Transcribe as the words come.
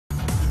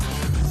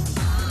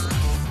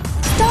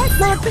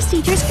Lab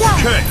procedures go.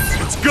 Okay,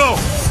 let's go!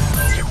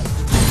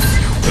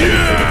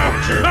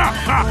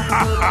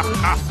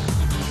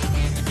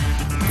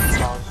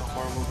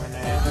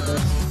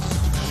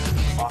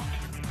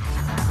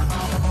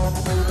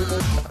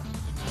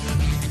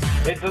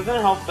 It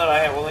doesn't help that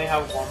I only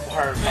have one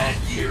bar of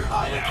health and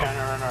I'm trying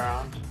to run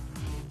around.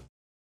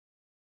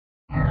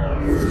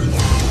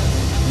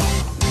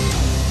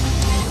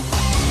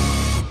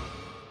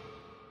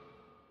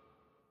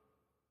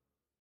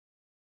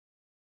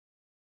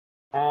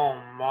 Oh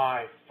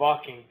my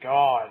fucking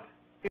god.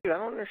 Dude, I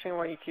don't understand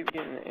why you keep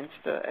getting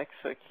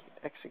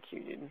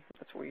executed.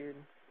 That's weird.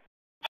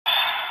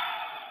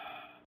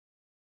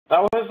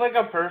 That was like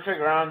a perfect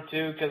round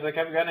too, because I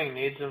kept getting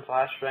nades and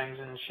flashbangs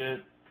and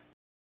shit.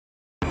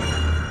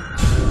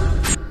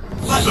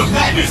 Let the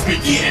madness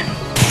begin!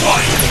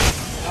 Fight!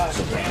 God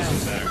damn.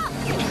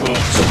 Oh,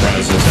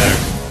 surprise attack.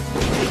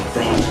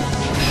 Front.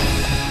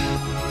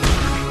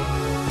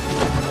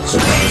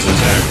 Surprise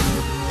attack.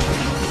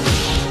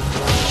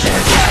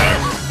 Charge attack.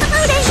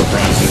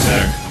 Surprise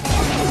attack.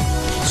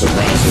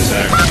 Surprise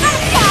attack. Dodge.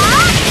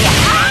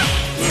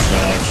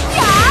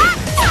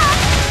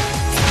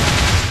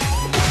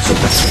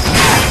 Surprise attack.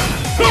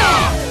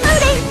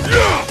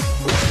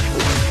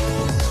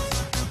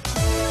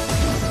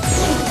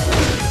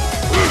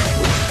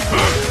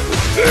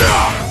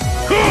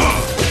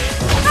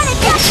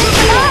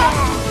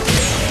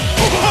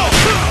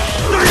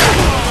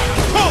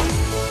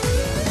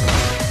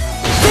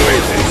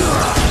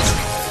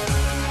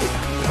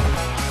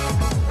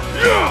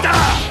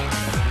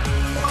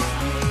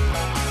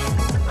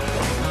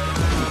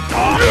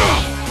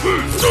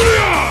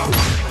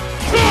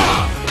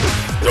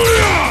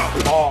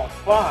 Oh,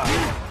 fuck.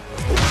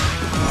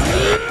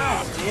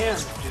 God damn,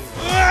 dude.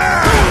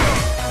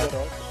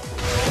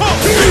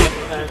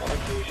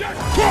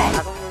 I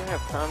don't really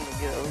have time to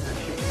get over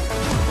shit.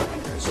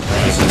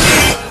 Surprise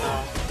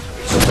attack.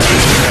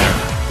 Surprise attack.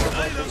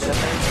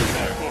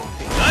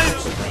 Surprise attack.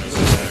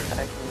 Surprise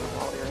attack.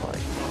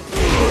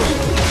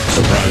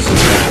 Surprise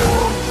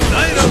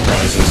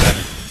attack.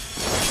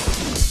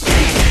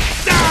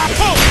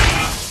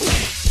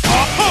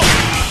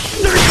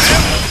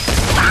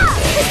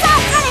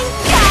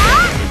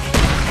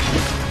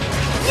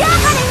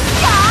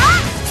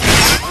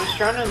 I was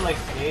trying to like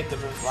nade them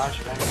in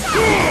flashbangs.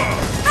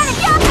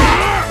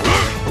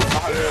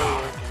 Not really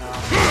working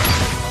out.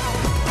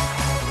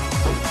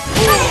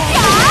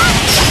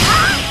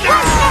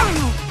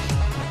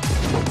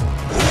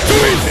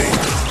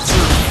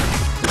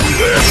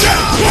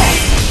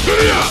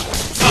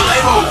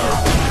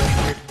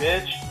 You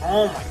bitch.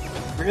 Oh my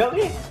god.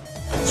 Really?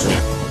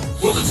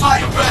 Will the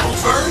tide of battle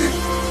turn?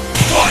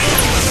 Fight!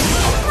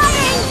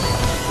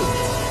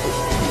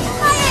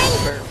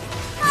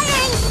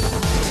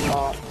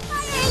 Oh.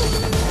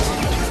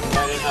 I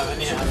didn't have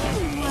any ammo.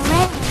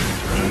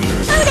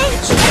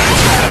 Surprise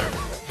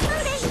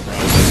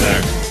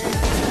attack.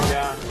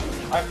 Yeah.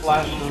 I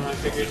flashed them, I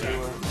figured you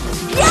were.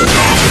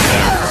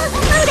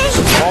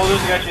 Oh,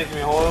 this guy chased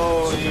me.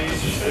 Holy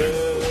shit.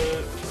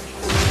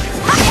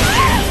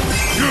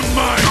 You're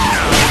mine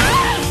now!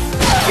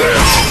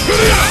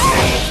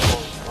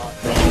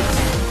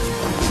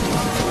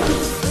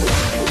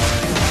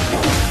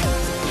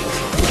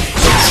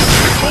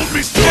 Hold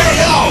me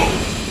still!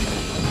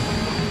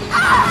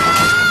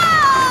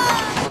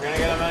 We're gonna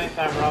get him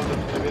anytime, Rob. It's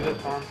gonna be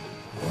this one.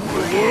 The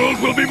world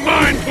will be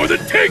mine for the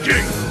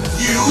taking!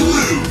 You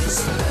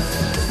lose!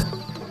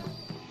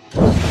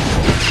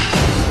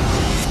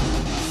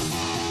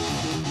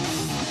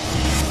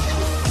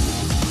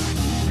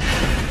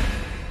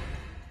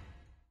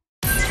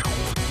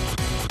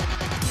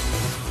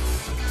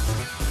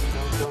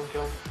 Don't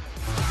kill him.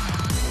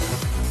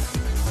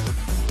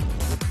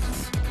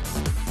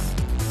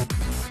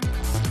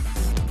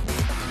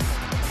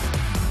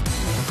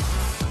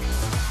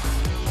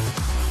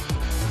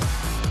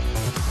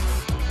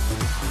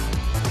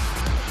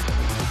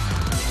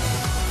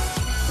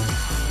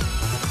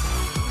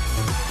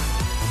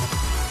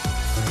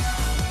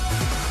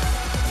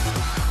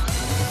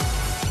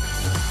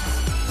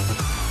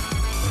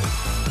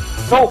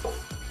 No!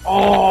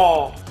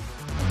 Oh!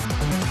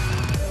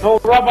 No,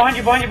 Rob, behind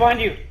you, behind you,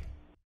 behind you!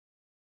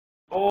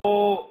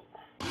 Oh!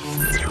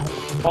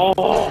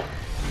 Oh!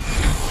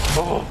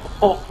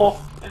 Oh!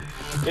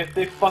 If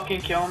they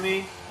fucking kill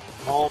me,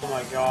 oh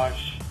my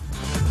gosh.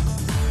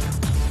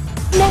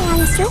 May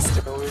I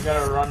assist? So we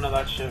gotta run to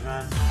that shit,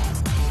 man.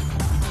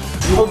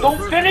 No,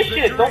 don't finish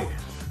it! Don't!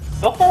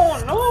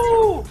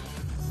 No!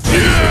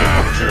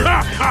 Get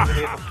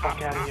the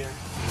fuck out of here.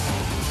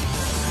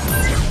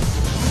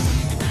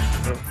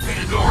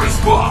 Pandora's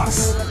boss!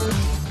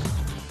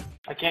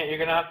 I can't, you're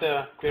gonna have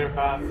to clear a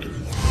path.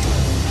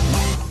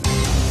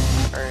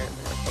 Alright.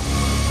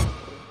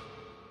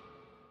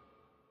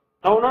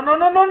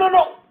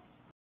 No!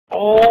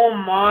 Oh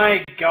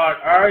my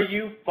god, are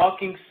you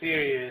fucking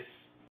serious?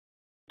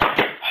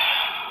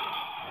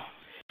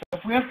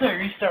 If we have to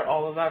restart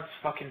all of that, it's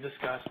fucking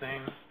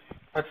disgusting.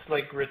 That's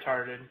like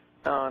retarded.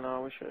 Oh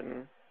no, we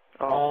shouldn't.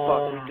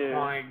 Oh Fuck, we do.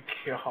 my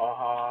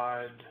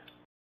god.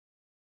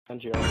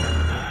 SGLeroy.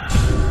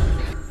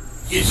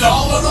 It's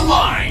all on the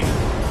line!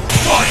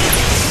 Fight!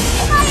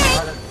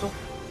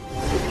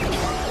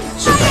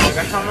 Like, I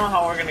don't know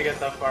how we're gonna get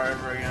that far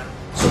ever again.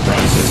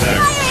 Surprise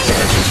attack!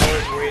 It's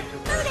always way too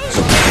far.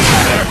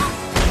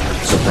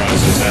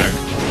 Surprise attack!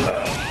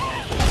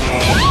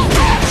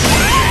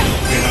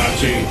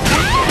 Minachi!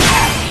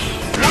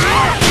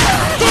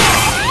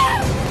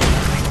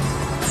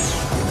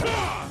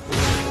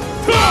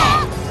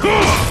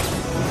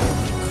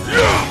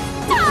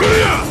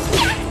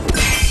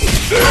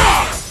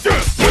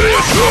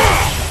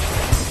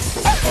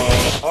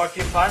 Oh, if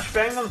you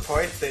flashbang them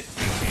twice, they...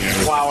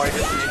 Wow, I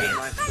just needed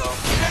myself.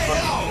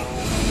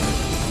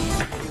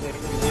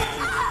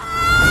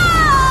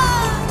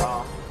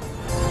 Wow.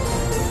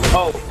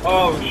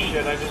 Oh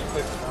shit, I just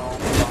clicked no.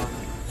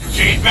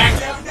 She's back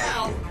down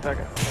now!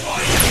 Okay.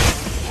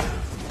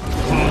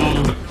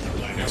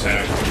 Line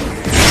attack.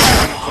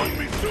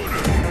 Holy shit.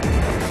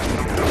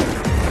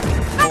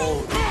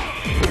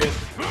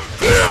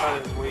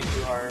 That is way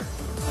too hard.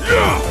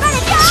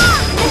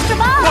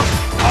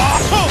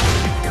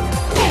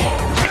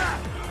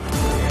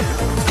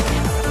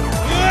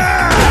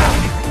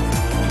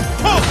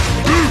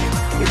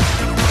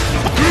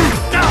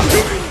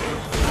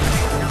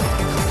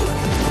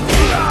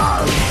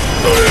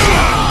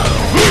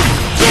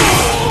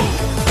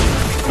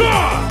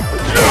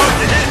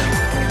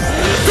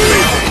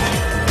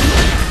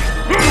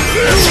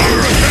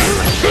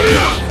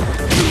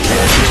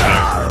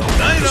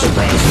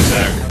 Surprise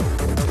attack.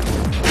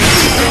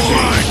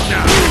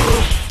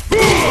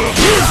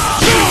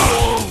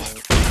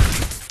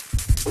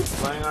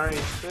 Playing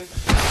RE6?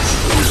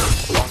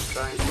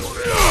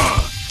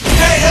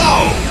 KO!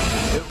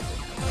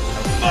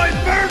 My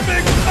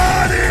perfect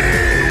body!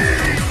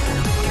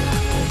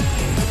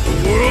 The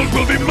world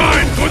will be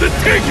mine for the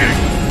taking!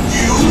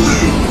 You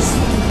lose!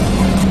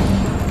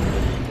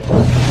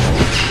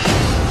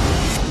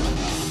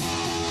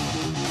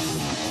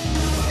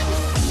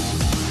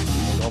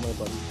 All my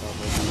buttons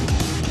probably.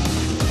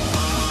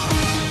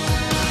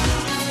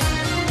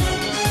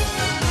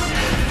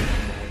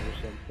 Or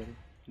something.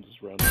 Just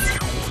run.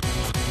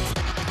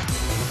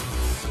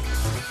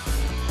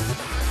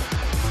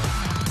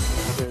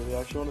 Okay, we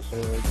actually want to say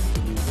like the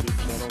YouTube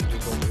channel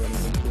just like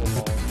running into a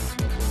wall and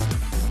stuff.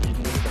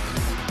 Even if